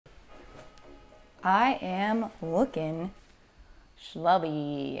I am looking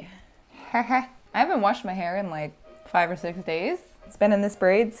schlubby. I haven't washed my hair in like 5 or 6 days. It's been in this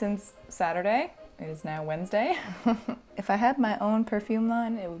braid since Saturday. It is now Wednesday. If I had my own perfume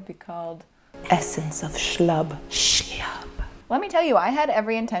line, it would be called Essence of Schlub. Schlub. Let me tell you, I had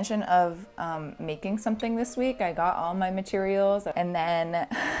every intention of making something this week. I got all my materials, and then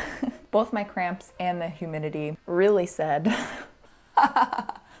both my cramps and the humidity really said,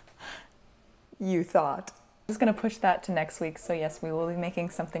 you thought. I'm just gonna push that to next week. So yes, we will be making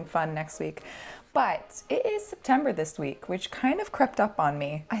something fun next week. But it is September this week, which kind of crept up on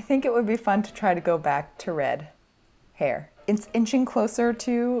me. I think it would be fun to try to go back to red hair. It's inching closer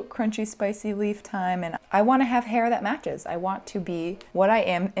to crunchy, spicy leaf time, and I want to have hair that matches. I want to be what I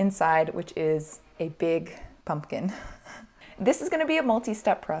am inside, which is a big pumpkin. This is going to be a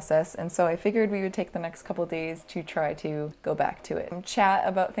multi-step process, and so I figured we would take the next couple days to try to go back to it and chat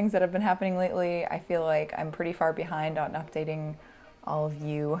about things that have been happening lately. I feel like I'm pretty far behind on updating all of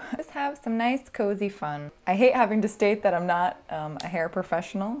you. Just have some nice, cozy fun. I hate having to state that I'm not a hair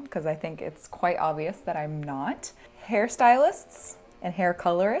professional, because I think it's quite obvious that I'm not. Hairstylists and hair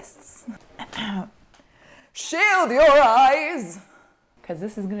colorists, shield your eyes, because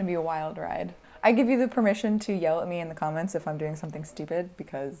this is going to be a wild ride. I give you the permission to yell at me in the comments if I'm doing something stupid,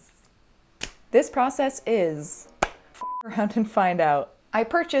 because this process is f around and find out. I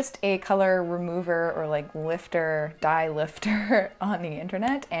purchased a color remover or like lifter, dye lifter on the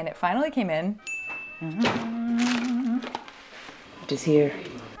internet, and it finally came in. It is here.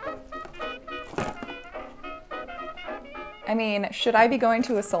 I mean, should I be going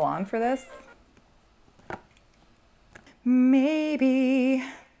to a salon for this? Maybe,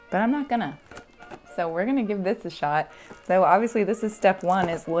 but I'm not gonna. So we're gonna give this a shot. So obviously this is step one,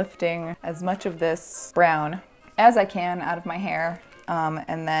 is lifting as much of this brown as I can out of my hair.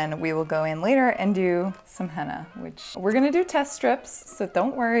 And then we will go in later and do some henna, which we're gonna do test strips, so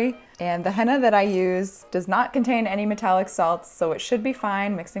don't worry. And the henna that I use does not contain any metallic salts, so it should be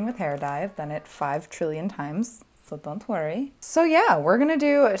fine mixing with hair dye. I've done it 5 trillion times, so don't worry. So yeah, we're gonna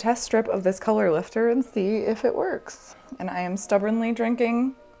do a test strip of this color lifter and see if it works. And I am stubbornly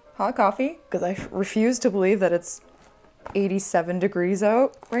drinking hot coffee because I refuse to believe that it's 87 degrees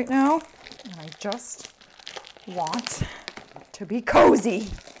out right now. And I just want to be cozy.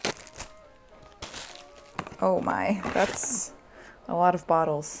 Oh my, that's a lot of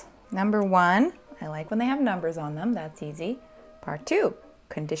bottles. Number 1, I like when they have numbers on them, that's easy. Part 2,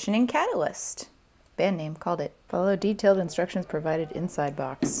 conditioning catalyst. Band name, called it. Follow detailed instructions provided inside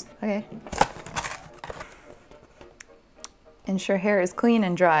box. Okay. Ensure hair is clean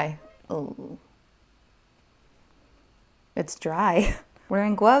and dry. Oh. It's dry.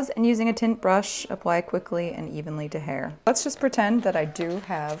 Wearing gloves and using a tint brush, apply quickly and evenly to hair. Let's just pretend that I do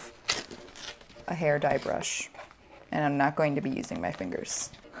have a hair dye brush and I'm not going to be using my fingers.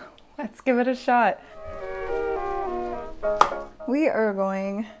 Let's give it a shot. We are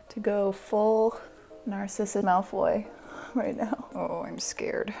going to go full Narcissa Malfoy right now. Oh, I'm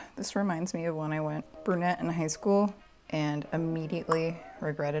scared. This reminds me of when I went brunette in high school and immediately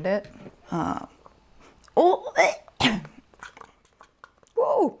regretted it. Oh!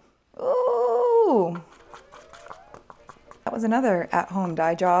 Whoa! Oh! That was another at-home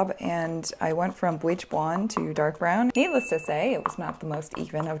dye job, and I went from bleach blonde to dark brown. Needless to say, it was not the most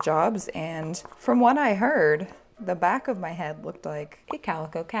even of jobs, and from what I heard, the back of my head looked like a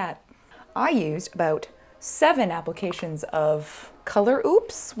calico cat. I used about 7 applications of Color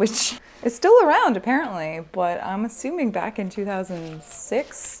Oops, which is still around apparently, but I'm assuming back in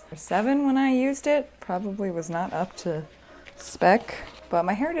 2006 or 7 when I used it, probably was not up to spec. But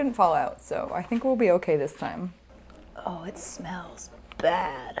my hair didn't fall out, so I think we'll be okay this time. Oh, it smells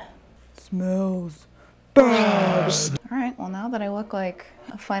bad. Smells bad. All right, well now that I look like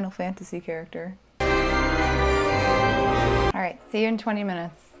a Final Fantasy character. All right, see you in 20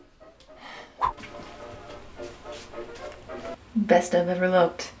 minutes. Best I've ever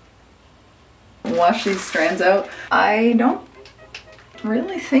looked. Wash these strands out. I don't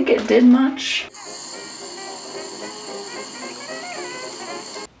really think it did much.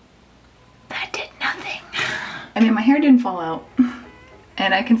 I mean, my hair didn't fall out,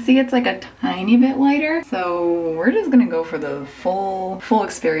 and I can see it's like a tiny bit lighter, so we're just gonna go for the full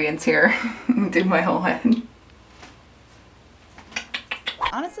experience here and do my whole head.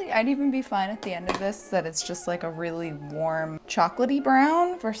 Honestly, I'd even be fine at the end of this that it's just like a really warm chocolatey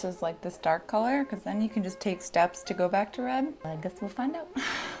brown versus like this dark color, because then you can just take steps to go back to red. I guess we'll find out.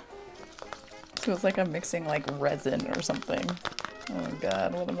 So it's like I'm mixing like resin or something. Oh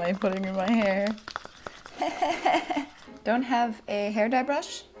god, what am I putting in my hair? Don't have a hair dye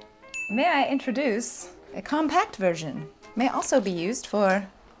brush? May I introduce a compact version? May also be used for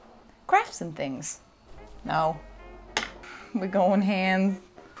crafts and things. No. We're going hands.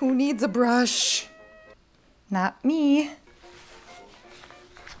 Who needs a brush? Not me.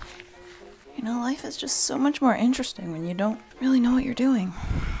 You know, life is just so much more interesting when you don't really know what you're doing.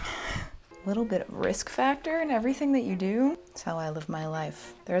 A little bit of risk factor in everything that you do. That's how I live my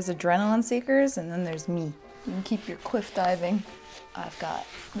life. There's adrenaline seekers and then there's me. You can keep your cliff diving. I've got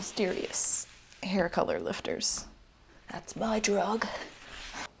mysterious hair color lifters. That's my drug.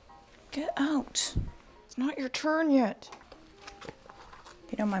 Get out. It's not your turn yet.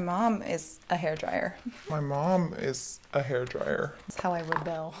 You know, my mom is a hairdryer. My mom is a hairdryer. That's how I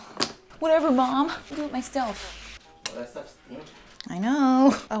rebel. Whatever, Mom. I'll do it myself. Oh, that stuff stinks. I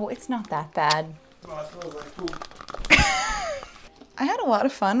know. Oh, it's not that bad. Oh, it smells like poop. I had a lot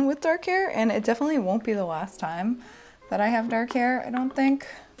of fun with dark hair, and it definitely won't be the last time that I have dark hair, I don't think.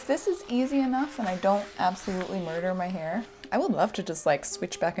 If this is easy enough and I don't absolutely murder my hair, I would love to just like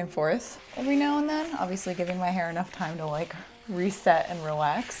switch back and forth every now and then, obviously giving my hair enough time to like reset and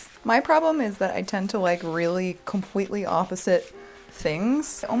relax. My problem is that I tend to like really completely opposite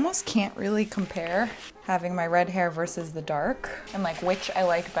things. I almost can't really compare having my red hair versus the dark and like which I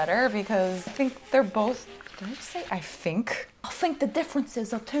like better because I think they're both, did I just say I think? I think the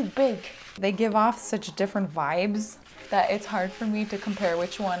differences are too big. They give off such different vibes that it's hard for me to compare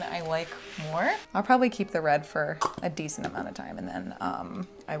which one I like more. I'll probably keep the red for a decent amount of time and then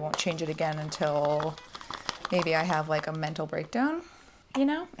I won't change it again until maybe I have like a mental breakdown, you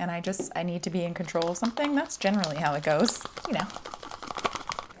know? And I need to be in control of something. That's generally how it goes, you know.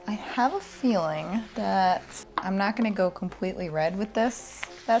 I have a feeling that I'm not gonna go completely red with this.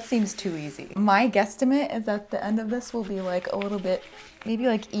 That seems too easy. My guesstimate is that the end of this will be like a little bit, maybe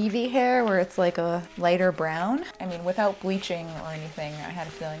like Eevee hair where it's like a lighter brown. I mean, without bleaching or anything, I had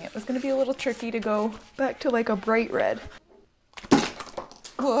a feeling it was gonna be a little tricky to go back to like a bright red.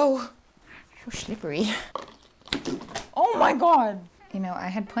 Whoa, so slippery. Oh my God. You know, I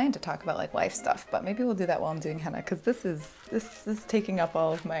had planned to talk about like life stuff, but maybe we'll do that while I'm doing henna because this is taking up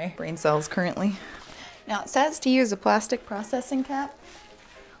all of my brain cells currently. Now it says to use a plastic processing cap.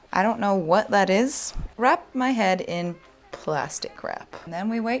 I don't know what that is. Wrap my head in plastic wrap. And then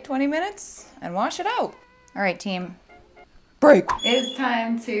we wait 20 minutes and wash it out. All right, team. Break. It is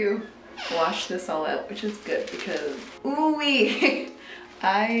time to wash this all out, which is good because, ooh-wee.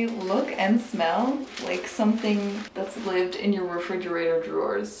 I look and smell like something that's lived in your refrigerator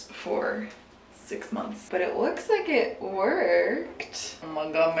drawers for 6 months. But it looks like it worked. Oh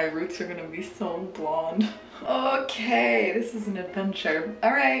my God, my roots are gonna be so blonde. Okay, this is an adventure.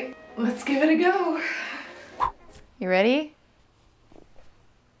 All right, let's give it a go. You ready?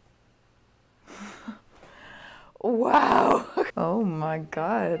 Wow. Oh my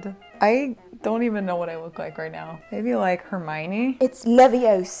God. I don't even know what I look like right now. Maybe like Hermione. It's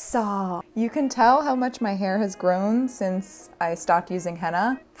Leviosa. You can tell how much my hair has grown since I stopped using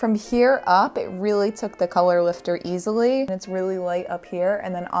henna. From here up, it really took the color lifter easily. And it's really light up here.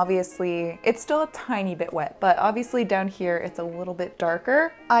 And then obviously, it's still a tiny bit wet, but obviously down here, it's a little bit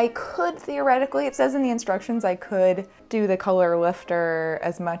darker. I could theoretically, it says in the instructions, I could do the color lifter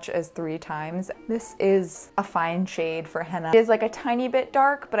as much as 3 times. This is a fine shade for henna. It is like a tiny bit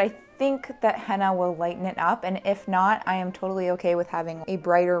dark, but I think that henna will lighten it up, and if not, I am totally okay with having a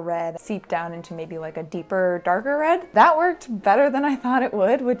brighter red seep down into maybe like a deeper, darker red. That worked better than I thought it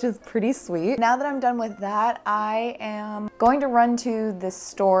would, which is pretty sweet. Now that I'm done with that, I am going to run to the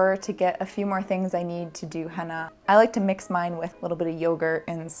store to get a few more things I need to do henna. I like to mix mine with a little bit of yogurt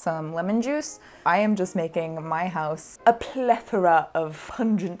and some lemon juice. I am just making my house a plethora of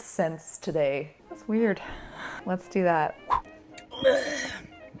pungent scents today. That's weird. Let's do that.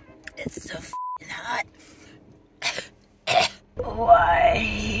 It's so f***ing hot.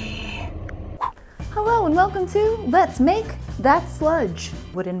 Why? Hello and welcome to Let's Make That Sludge.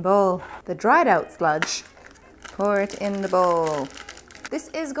 Wooden bowl, the dried out sludge. Pour it in the bowl. This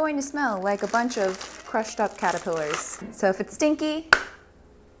is going to smell like a bunch of crushed up caterpillars. So if it's stinky,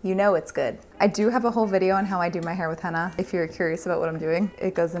 you know it's good. I do have a whole video on how I do my hair with henna. If you're curious about what I'm doing,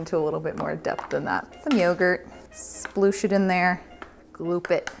 it goes into a little bit more depth than that. Some yogurt, sploosh it in there, gloop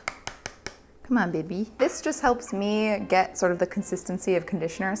it. Come on, baby. This just helps me get sort of the consistency of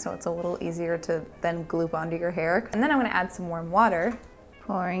conditioner, so it's a little easier to then gloop onto your hair. And then I'm gonna add some warm water,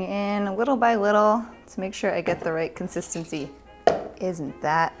 pouring in little by little to make sure I get the right consistency. Isn't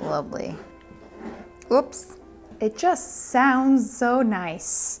that lovely? Oops. It just sounds so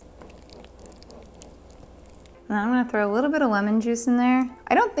nice. And I'm gonna throw a little bit of lemon juice in there.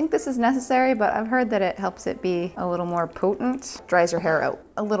 I don't think this is necessary, but I've heard that it helps it be a little more potent. Dries your hair out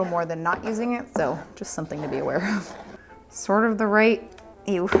a little more than not using it, so just something to be aware of. Sort of the right,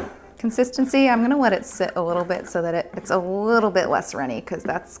 consistency. I'm gonna let it sit a little bit so that it's a little bit less runny, because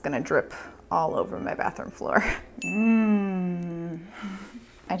that's gonna drip all over my bathroom floor.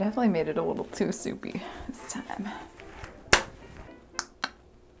 I definitely made it a little too soupy this time.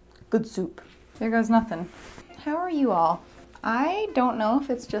 Good soup. There goes nothing. How are you all? I don't know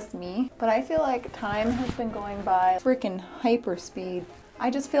if it's just me, but I feel like time has been going by freaking hyper speed. I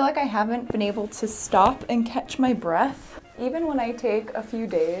just feel like I haven't been able to stop and catch my breath. Even when I take a few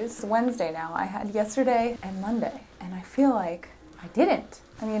days, Wednesday now, I had yesterday and Monday, and I feel like I didn't.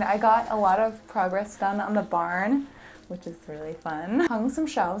 I mean, I got a lot of progress done on the barn, which is really fun. Hung some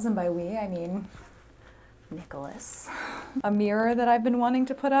shelves, and by we, I mean Nicholas. A mirror that I've been wanting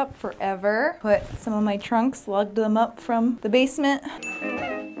to put up forever. Put some of my trunks, lugged them up from the basement.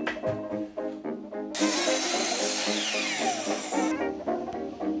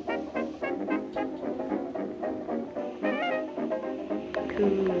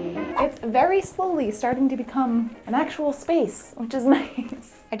 It's very slowly starting to become an actual space, which is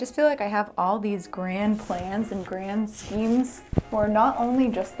nice. I just feel like I have all these grand plans and grand schemes for not only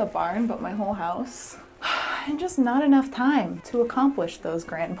just the barn, but my whole house. And just not enough time to accomplish those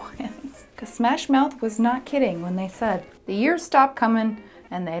grand plans. Because Smash Mouth was not kidding when they said, the years stop coming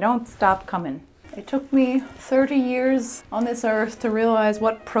and they don't stop coming. It took me 30 years on this earth to realize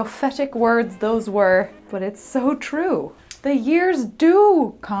what prophetic words those were, but it's so true. The years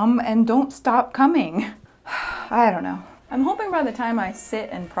do come and don't stop coming. I don't know. I'm hoping by the time I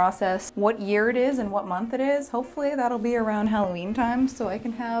sit and process what year it is and what month it is, hopefully that'll be around Halloween time so I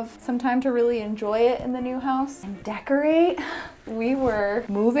can have some time to really enjoy it in the new house and decorate. We were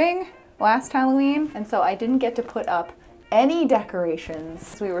moving last Halloween, and so I didn't get to put up any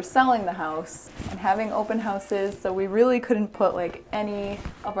decorations. We were selling the house and having open houses, so we really couldn't put like any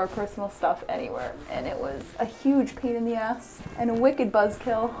of our personal stuff anywhere, and it was a huge pain in the ass and a wicked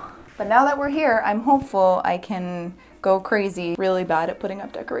buzzkill. But now that we're here, I'm hopeful I can go crazy. Really bad at putting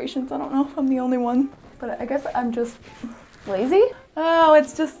up decorations. I don't know if I'm the only one, but I guess I'm just lazy. Oh,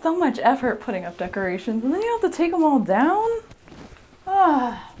 it's just so much effort putting up decorations, and then you have to take them all down.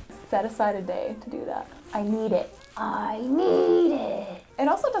 Set aside a day to do that. I need it. I need it. It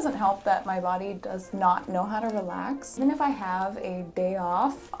also doesn't help that my body does not know how to relax. Even if I have a day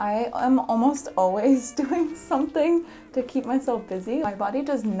off, I am almost always doing something to keep myself busy. My body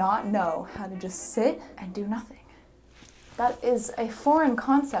does not know how to just sit and do nothing. That is a foreign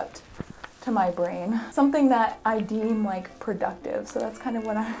concept to my brain. Something that I deem like productive. So that's kind of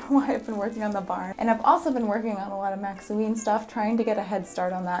why I've been working on the barn. And I've also been working on a lot of Maxoween stuff, trying to get a head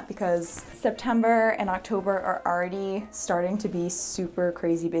start on that because September and October are already starting to be super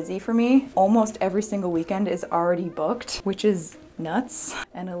crazy busy for me. Almost every single weekend is already booked, which is nuts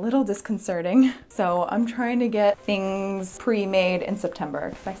and a little disconcerting. So I'm trying to get things pre-made in September.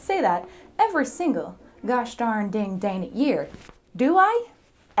 If I say that every single gosh darn dang it year, do I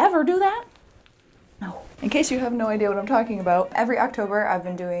ever do that? No. In case you have no idea what I'm talking about, every October I've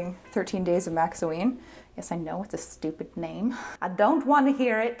been doing 13 days of Maxoween. Yes, I know it's a stupid name. I don't want to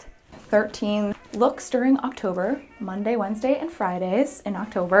hear it. 13 looks during October, Monday, Wednesday, and Fridays in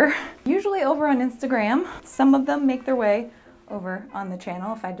October. Usually over on Instagram. Some of them make their way over on the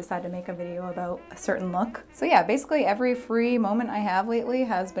channel if I decide to make a video about a certain look. So yeah, basically every free moment I have lately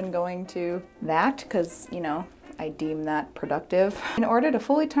has been going to that because, you know, I deem that productive. In order to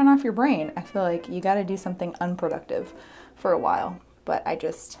fully turn off your brain, I feel like you gotta do something unproductive for a while, but I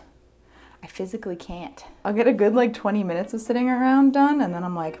physically can't. I'll get a good like 20 minutes of sitting around done and then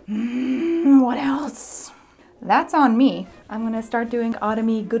I'm like, what else? That's on me. I'm gonna start doing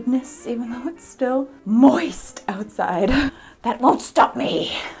autumny goodness even though it's still moist outside. That won't stop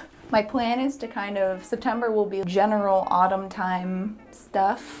me. My plan is to kind of, September will be general autumn time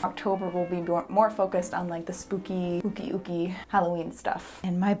stuff. October will be more focused on like the spooky, ooky Halloween stuff.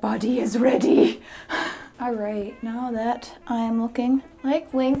 And my body is ready. All right, now that I'm looking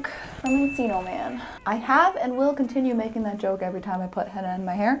like Link from Encino Man. I have and will continue making that joke every time I put henna in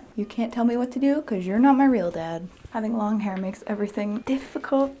my hair. You can't tell me what to do because you're not my real dad. Having long hair makes everything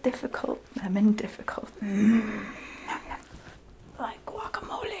difficult, lemon difficult. Like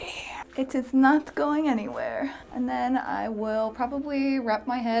guacamole. It is not going anywhere. And then I will probably wrap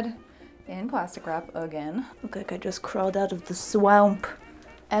my head in plastic wrap again. Look like I just crawled out of the swamp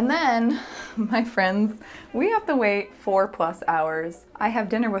And then, my friends, we have to wait 4+ hours. I have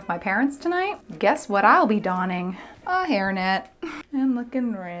dinner with my parents tonight. Guess what I'll be donning? A hairnet. And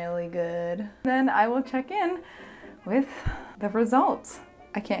looking really good. Then I will check in with the results.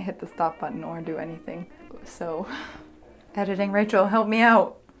 I can't hit the stop button or do anything. So, editing Rachel, help me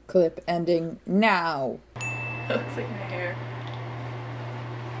out. Clip ending now. That looks like my hair.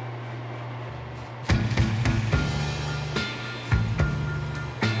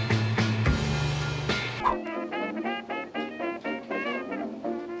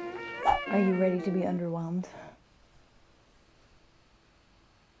 Are you ready to be underwhelmed?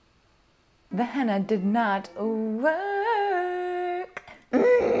 The henna did not work.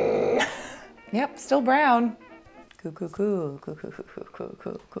 Yep, still brown. Cool, cool, cool, cool, cool, cool, cool,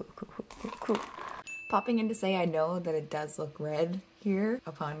 cool, cool, cool, cool, cool. Popping in to say I know that it does look red here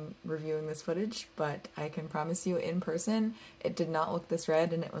upon reviewing this footage, but I can promise you in person, it did not look this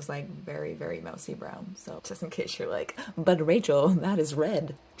red and it was like very, very mousy brown. So just in case you're like, but Rachel, that is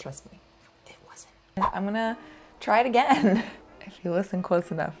red. Trust me, it wasn't. I'm gonna try it again. If you listen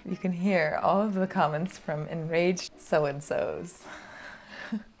close enough, you can hear all of the comments from enraged so-and-sos.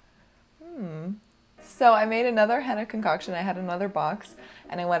 So I made another henna concoction. I had another box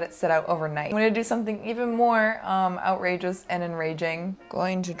and I let it sit out overnight. I'm gonna do something even more outrageous and enraging.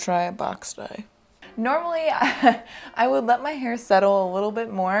 Going to try a box dye. Normally, I would let my hair settle a little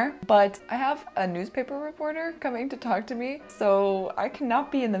bit more, but I have a newspaper reporter coming to talk to me, so I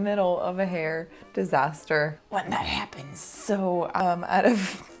cannot be in the middle of a hair disaster when that happens. So out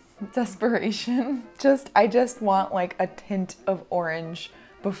of desperation, I just want like a tint of orange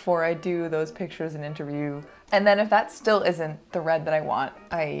before I do those pictures and interview. And then if that still isn't the red that I want,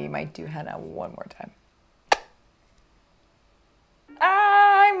 I might do henna one more time.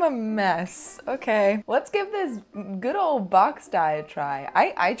 I'm a mess. Okay, let's give this good old box dye a try.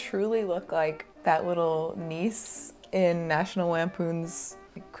 I truly look like that little niece in National Lampoon's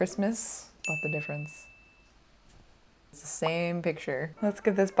Christmas. What's the difference? It's the same picture. Let's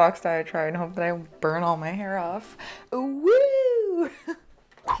give this box dye a try and hope that I burn all my hair off. Woo!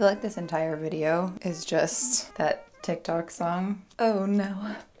 I feel like this entire video is just that TikTok song. Oh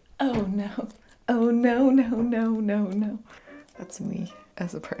no, oh no, oh no, no, no, no, no. That's me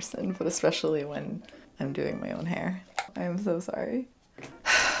as a person, but especially when I'm doing my own hair. I am so sorry.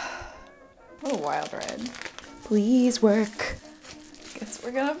 What a wild ride. Please work. Guess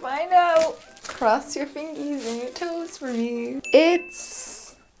we're gonna find out. Cross your fingies and your toes for me.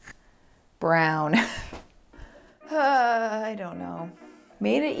 It's brown. I don't know.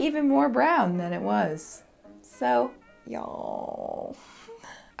 Made it even more brown than it was. So, y'all.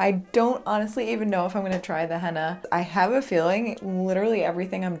 I don't honestly even know if I'm gonna try the henna. I have a feeling literally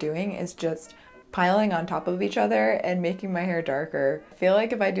everything I'm doing is just piling on top of each other and making my hair darker. I feel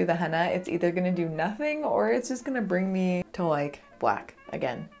like if I do the henna, it's either gonna do nothing or it's just gonna bring me to like black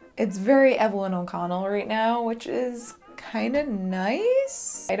again. It's very Evelyn O'Connell right now, which is kind of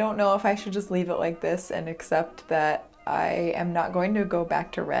nice. I don't know if I should just leave it like this and accept that I am not going to go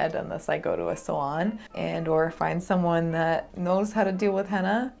back to red unless I go to a salon and or find someone that knows how to deal with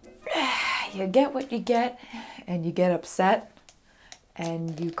henna. You get what you get and you get upset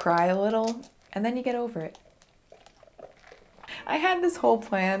and you cry a little and then you get over it. I had this whole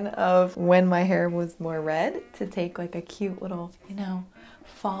plan of when my hair was more red to take like a cute little, you know,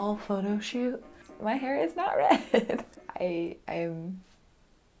 fall photo shoot. My hair is not red. I'm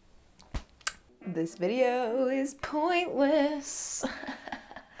This video is pointless.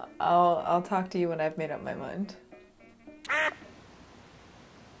 I'll talk to you when I've made up my mind.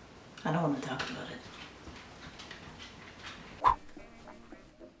 I don't want to talk about it.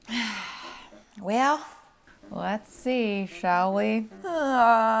 Well, let's see, shall we?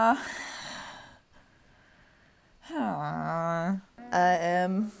 I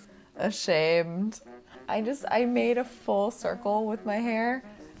am ashamed. I made a full circle with my hair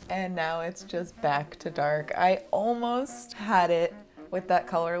and now it's just back to dark. I almost had it with that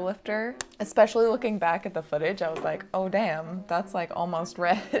color lifter. Especially looking back at the footage, I was like, oh damn, that's like almost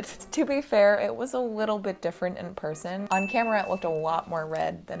red. To be fair, it was a little bit different in person. On camera, it looked a lot more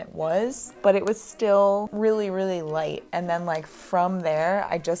red than it was, but it was still really, really light. And then like from there,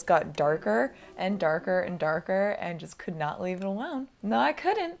 I just got darker and darker and darker and just could not leave it alone. No, I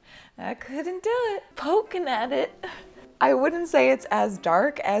couldn't. I couldn't do it. Poking at it. I wouldn't say it's as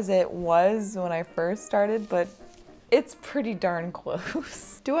dark as it was when I first started, but it's pretty darn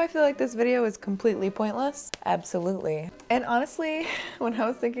close. Do I feel like this video is completely pointless? Absolutely. And honestly, when I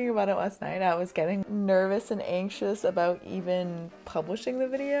was thinking about it last night, I was getting nervous and anxious about even publishing the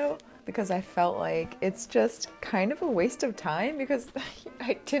video because I felt like it's just kind of a waste of time because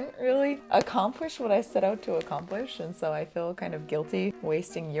I didn't really accomplish what I set out to accomplish, and so I feel kind of guilty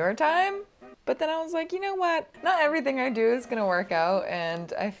wasting your time. But then I was like, you know what? Not everything I do is gonna work out,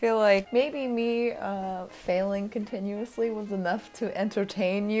 and I feel like maybe me failing continuously was enough to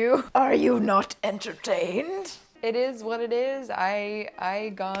entertain you. Are you not entertained? It is what it is.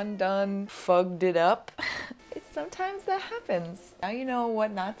 I gone done fugged it up. Sometimes that happens. Now you know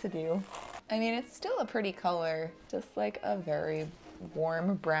what not to do. I mean, it's still a pretty color, just like a very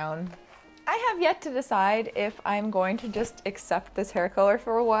warm brown. I have yet to decide if I'm going to just accept this hair color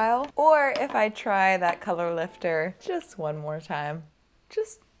for a while or if I try that color lifter just one more time.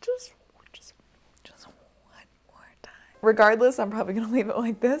 Just one more time. Regardless, I'm probably gonna leave it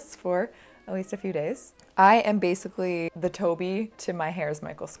like this for at least a few days. I am basically the Toby to my hair's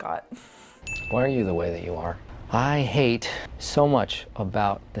Michael Scott. Why are you the way that you are? I hate so much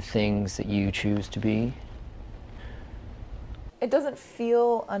about the things that you choose to be. It doesn't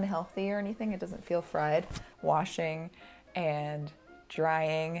feel unhealthy or anything. It doesn't feel fried. Washing and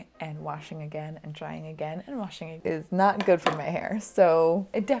drying and washing again and drying again and washing is not good for my hair. So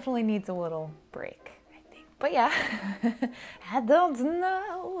it definitely needs a little break, I think. But yeah, I don't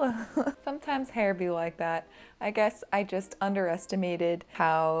know. Sometimes hair be like that. I guess I just underestimated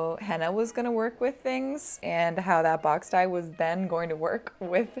how henna was gonna work with things and how that box dye was then going to work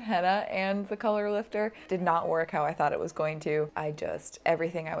with henna, and the color lifter did not work how I thought it was going to.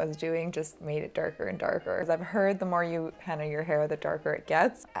 Everything I was doing just made it darker and darker. As I've heard, the more you henna your hair, the darker it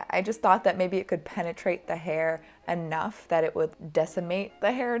gets. I just thought that maybe it could penetrate the hair enough that it would decimate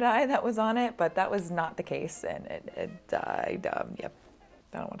the hair dye that was on it, but that was not the case, and it died. Yep.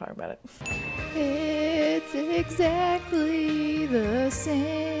 I don't want to talk about it. It's exactly the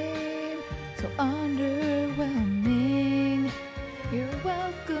same, so underwhelming. You're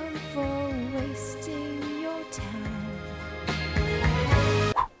welcome for wasting your time.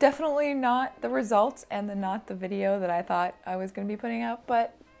 Definitely not the results and not the video that I thought I was going to be putting out,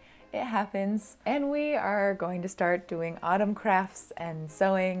 but it happens. And we are going to start doing autumn crafts and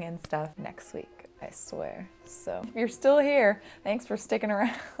sewing and stuff next week. I swear. So if you're still here, thanks for sticking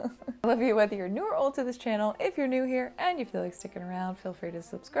around. I love you whether you're new or old to this channel. If you're new here and you feel like sticking around, feel free to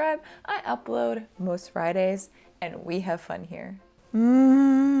subscribe. I upload most Fridays and we have fun here. Oh.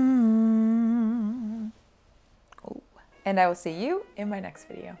 And I will see you in my next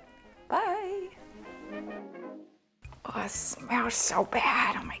video. Bye. Oh, it smells so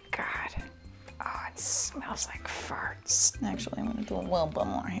bad. Oh my God. Oh, it smells like farts. Actually, I'm gonna do a little bit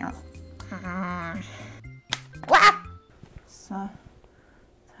more here. So,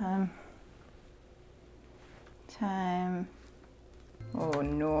 time. Oh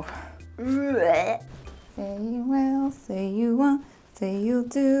no. Say you will, say you won't, say you'll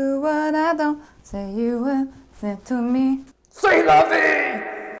do what I don't, say you will, say to me. Say la vie!